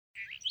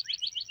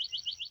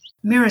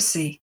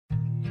Miracy.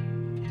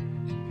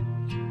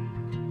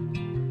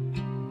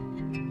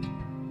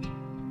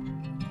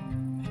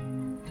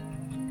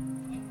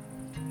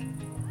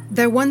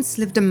 There once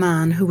lived a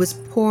man who was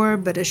poor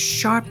but as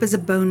sharp as a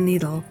bone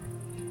needle.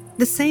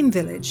 The same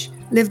village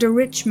lived a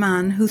rich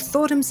man who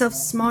thought himself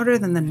smarter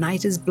than the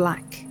night is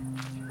black.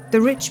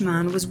 The rich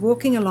man was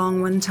walking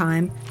along one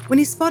time when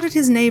he spotted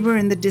his neighbor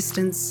in the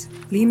distance,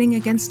 leaning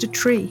against a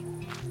tree.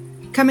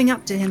 Coming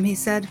up to him, he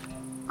said,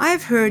 "I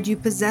have heard you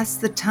possess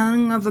the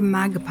tongue of a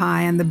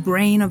magpie and the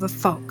brain of a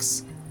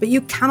fox, but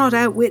you cannot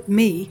outwit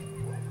me."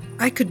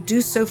 "I could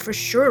do so for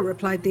sure,"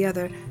 replied the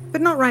other,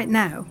 "but not right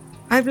now.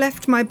 I've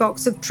left my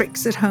box of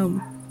tricks at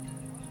home."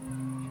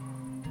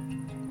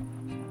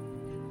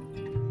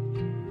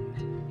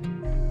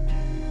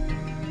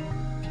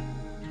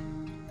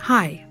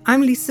 Hi,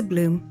 I'm Lisa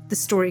Bloom, the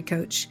Story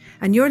Coach,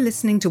 and you're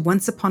listening to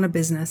Once Upon a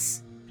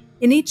Business.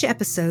 In each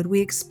episode, we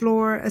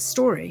explore a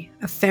story,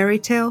 a fairy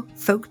tale,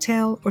 folk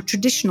tale, or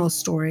traditional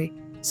story,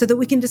 so that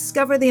we can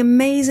discover the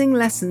amazing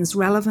lessons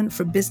relevant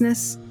for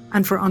business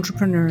and for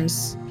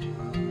entrepreneurs.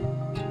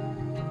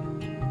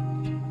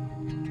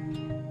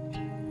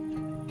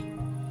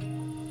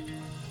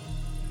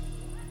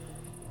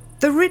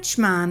 The rich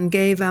man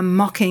gave a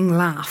mocking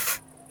laugh.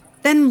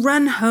 "Then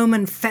run home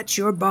and fetch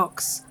your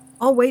box.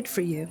 I'll wait for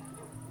you."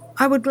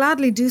 "I would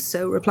gladly do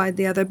so," replied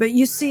the other, "but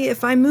you see,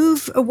 if I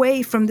move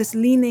away from this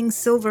leaning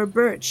silver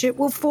birch, it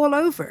will fall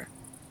over."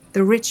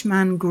 The rich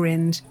man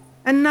grinned.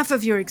 "Enough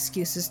of your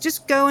excuses.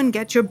 Just go and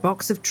get your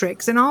box of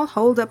tricks, and I'll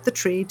hold up the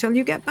tree till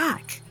you get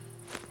back."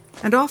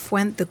 And off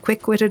went the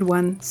quick-witted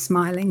one,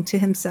 smiling to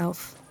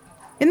himself.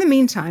 In the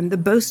meantime, the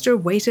boaster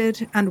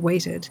waited and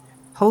waited,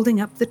 holding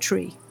up the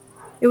tree.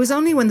 It was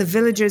only when the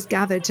villagers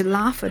gathered to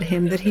laugh at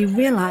him that he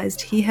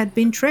realized he had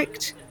been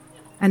tricked.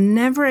 And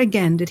never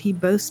again did he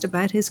boast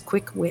about his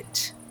quick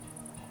wit.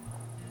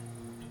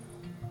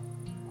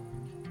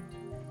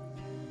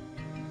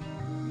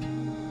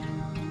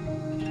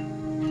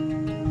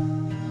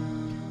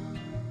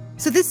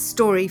 So this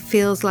story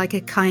feels like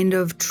a kind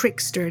of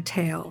trickster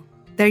tale.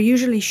 They're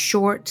usually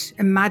short,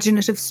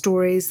 imaginative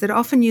stories that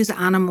often use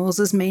animals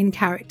as main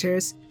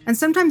characters and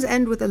sometimes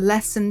end with a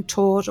lesson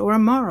taught or a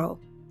moral.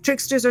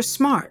 Tricksters are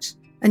smart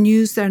and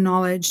use their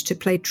knowledge to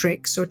play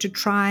tricks or to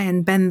try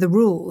and bend the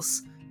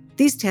rules.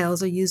 These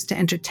tales are used to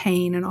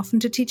entertain and often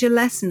to teach a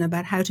lesson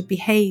about how to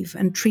behave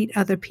and treat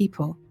other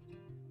people.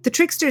 The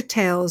trickster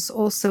tales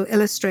also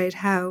illustrate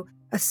how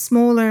a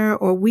smaller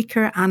or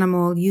weaker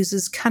animal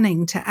uses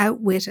cunning to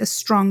outwit a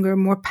stronger,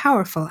 more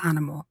powerful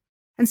animal.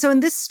 And so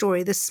in this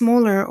story, the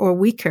smaller or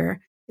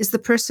weaker is the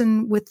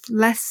person with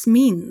less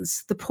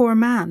means, the poor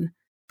man.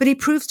 But he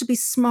proves to be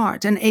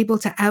smart and able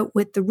to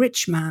outwit the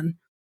rich man,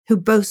 who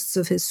boasts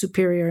of his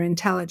superior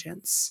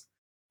intelligence.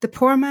 The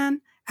poor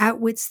man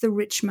outwits the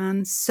rich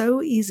man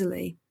so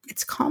easily,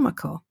 it's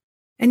comical.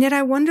 And yet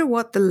I wonder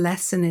what the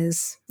lesson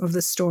is of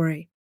the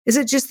story. Is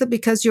it just that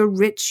because you're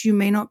rich, you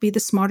may not be the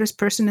smartest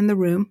person in the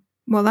room?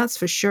 Well, that's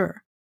for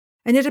sure.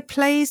 And yet it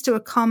plays to a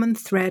common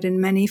thread in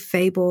many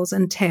fables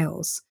and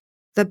tales,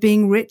 that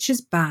being rich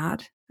is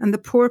bad, and the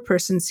poor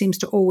person seems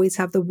to always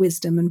have the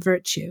wisdom and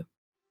virtue.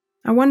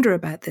 I wonder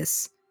about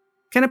this.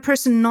 Can a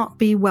person not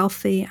be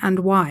wealthy and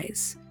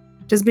wise?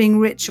 Does being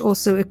rich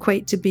also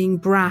equate to being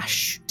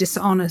brash,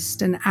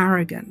 dishonest, and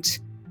arrogant?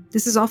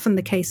 This is often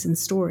the case in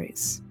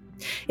stories.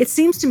 It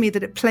seems to me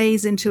that it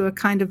plays into a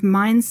kind of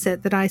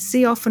mindset that I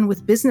see often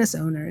with business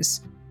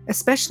owners,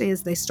 especially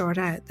as they start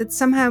out, that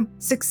somehow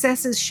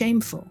success is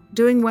shameful.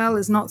 Doing well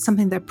is not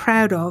something they're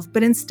proud of,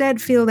 but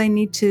instead feel they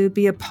need to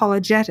be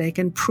apologetic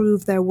and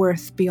prove their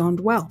worth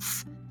beyond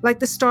wealth, like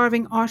the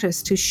starving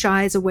artist who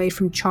shies away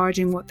from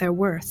charging what they're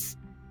worth.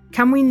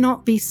 Can we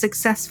not be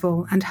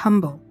successful and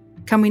humble?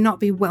 Can we not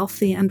be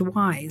wealthy and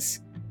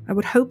wise? I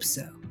would hope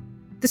so.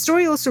 The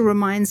story also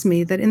reminds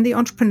me that in the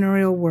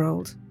entrepreneurial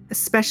world,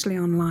 especially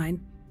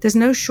online, there's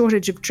no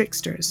shortage of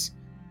tricksters.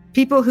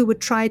 People who would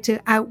try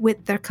to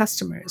outwit their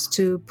customers,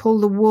 to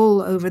pull the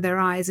wool over their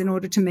eyes in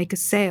order to make a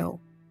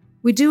sale.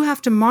 We do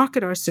have to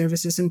market our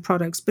services and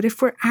products, but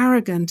if we're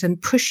arrogant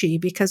and pushy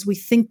because we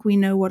think we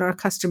know what our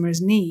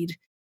customers need,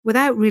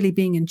 without really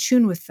being in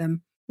tune with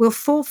them, we'll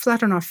fall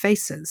flat on our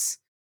faces.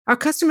 Our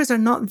customers are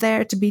not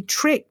there to be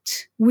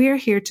tricked. We're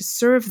here to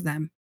serve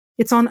them.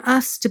 It's on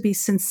us to be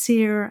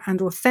sincere and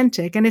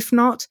authentic, and if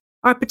not,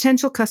 our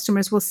potential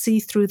customers will see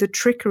through the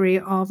trickery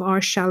of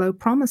our shallow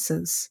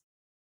promises.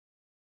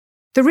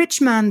 The rich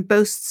man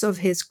boasts of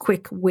his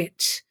quick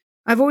wit.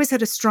 I've always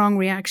had a strong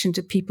reaction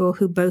to people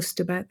who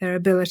boast about their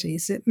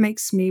abilities. It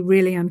makes me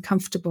really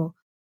uncomfortable.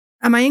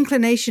 And my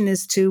inclination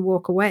is to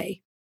walk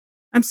away.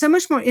 I'm so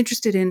much more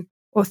interested in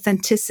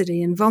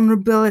authenticity and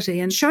vulnerability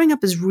and showing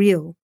up as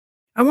real.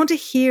 I want to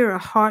hear a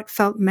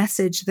heartfelt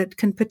message that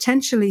can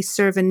potentially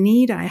serve a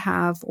need I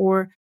have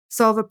or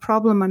solve a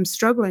problem I'm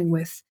struggling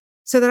with,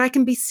 so that I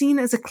can be seen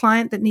as a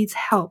client that needs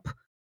help,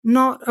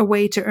 not a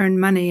way to earn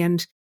money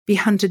and be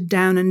hunted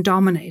down and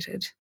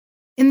dominated.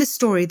 In the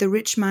story, the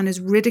rich man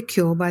is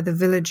ridiculed by the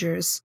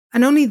villagers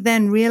and only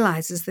then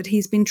realizes that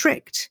he's been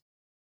tricked.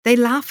 They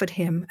laugh at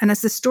him, and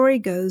as the story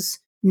goes,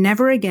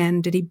 never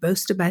again did he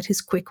boast about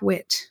his quick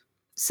wit.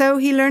 So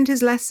he learned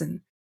his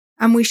lesson,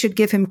 and we should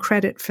give him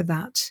credit for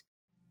that.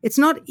 It's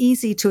not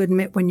easy to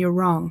admit when you're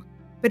wrong,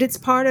 but it's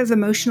part of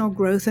emotional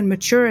growth and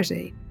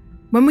maturity.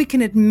 When we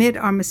can admit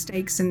our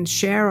mistakes and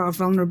share our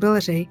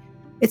vulnerability,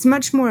 it's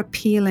much more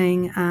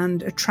appealing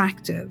and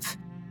attractive.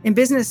 In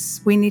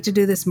business, we need to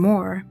do this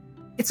more.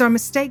 It's our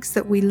mistakes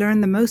that we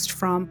learn the most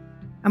from,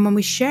 and when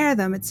we share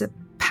them, it's a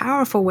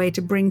powerful way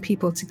to bring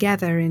people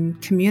together in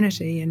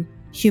community and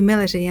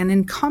humility and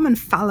in common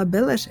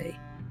fallibility.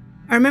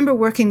 I remember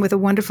working with a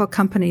wonderful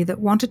company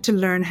that wanted to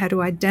learn how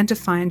to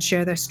identify and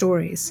share their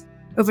stories.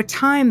 Over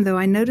time, though,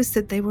 I noticed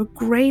that they were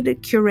great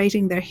at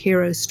curating their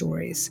hero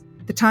stories,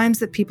 the times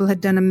that people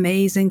had done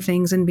amazing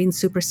things and been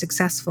super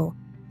successful,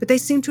 but they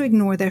seemed to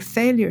ignore their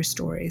failure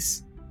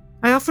stories.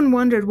 I often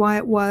wondered why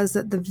it was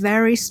that the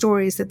very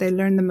stories that they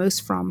learned the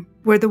most from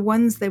were the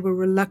ones they were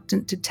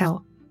reluctant to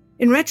tell.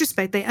 In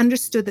retrospect, they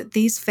understood that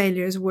these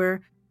failures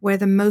were where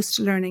the most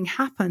learning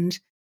happened,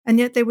 and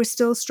yet they were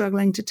still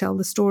struggling to tell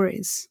the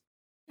stories.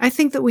 I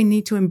think that we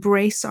need to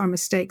embrace our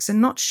mistakes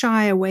and not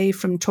shy away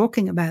from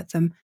talking about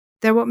them.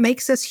 They're what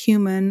makes us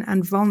human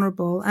and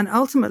vulnerable and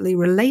ultimately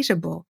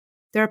relatable.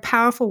 They're a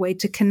powerful way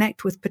to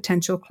connect with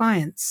potential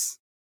clients.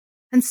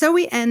 And so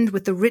we end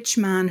with the rich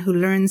man who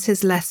learns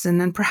his lesson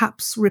and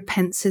perhaps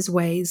repents his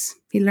ways.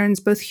 He learns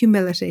both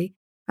humility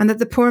and that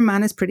the poor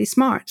man is pretty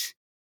smart.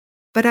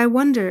 But I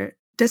wonder,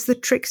 does the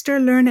trickster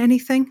learn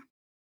anything?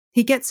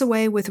 He gets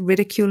away with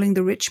ridiculing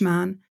the rich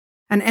man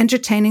and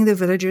entertaining the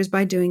villagers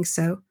by doing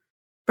so.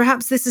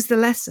 Perhaps this is the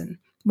lesson.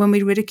 When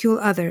we ridicule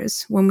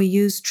others, when we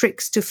use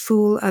tricks to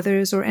fool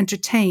others or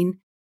entertain,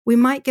 we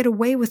might get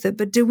away with it,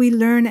 but do we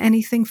learn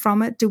anything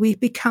from it? Do we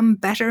become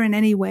better in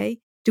any way?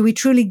 Do we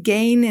truly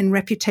gain in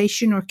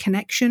reputation or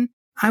connection?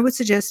 I would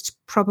suggest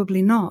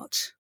probably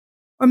not.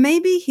 Or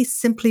maybe he's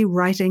simply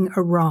righting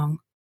a wrong.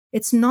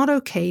 It's not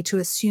okay to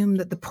assume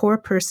that the poor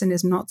person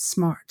is not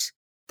smart,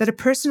 that a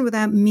person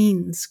without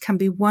means can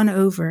be won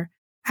over,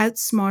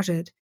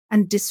 outsmarted,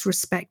 and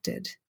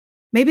disrespected.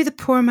 Maybe the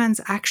poor man's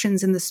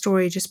actions in the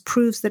story just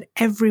proves that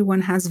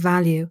everyone has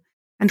value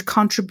and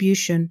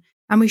contribution,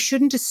 and we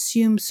shouldn't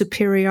assume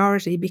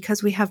superiority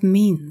because we have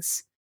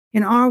means.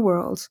 In our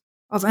world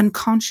of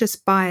unconscious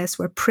bias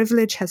where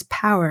privilege has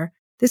power,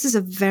 this is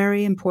a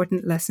very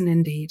important lesson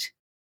indeed.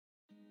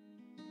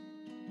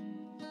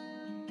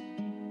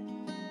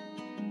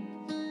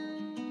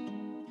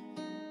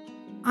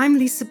 I'm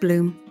Lisa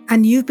Bloom,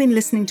 and you've been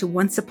listening to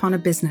Once Upon a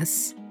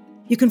Business.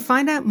 You can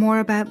find out more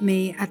about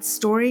me at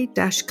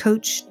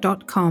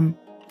story-coach.com.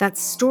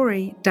 That's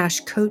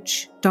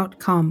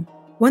story-coach.com.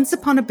 Once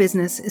Upon a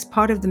Business is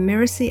part of the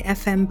Miracy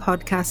FM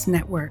podcast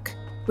network,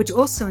 which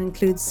also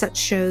includes such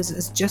shows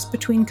as Just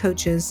Between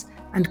Coaches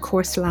and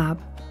Course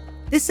Lab.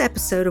 This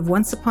episode of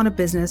Once Upon a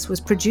Business was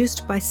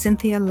produced by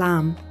Cynthia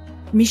Lamb.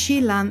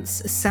 Michi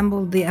Lance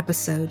assembled the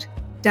episode.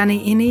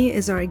 Danny Inney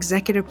is our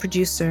executive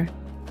producer.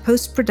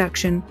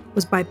 Post-production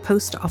was by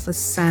Post Office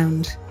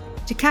Sound.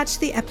 To catch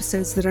the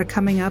episodes that are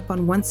coming up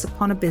on Once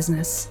Upon a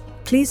Business,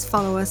 please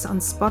follow us on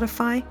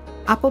Spotify,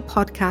 Apple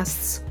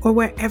Podcasts, or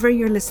wherever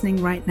you're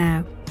listening right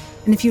now.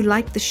 And if you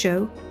like the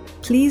show,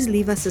 please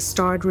leave us a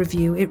starred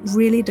review. It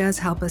really does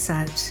help us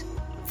out.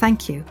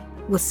 Thank you.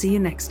 We'll see you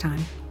next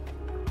time.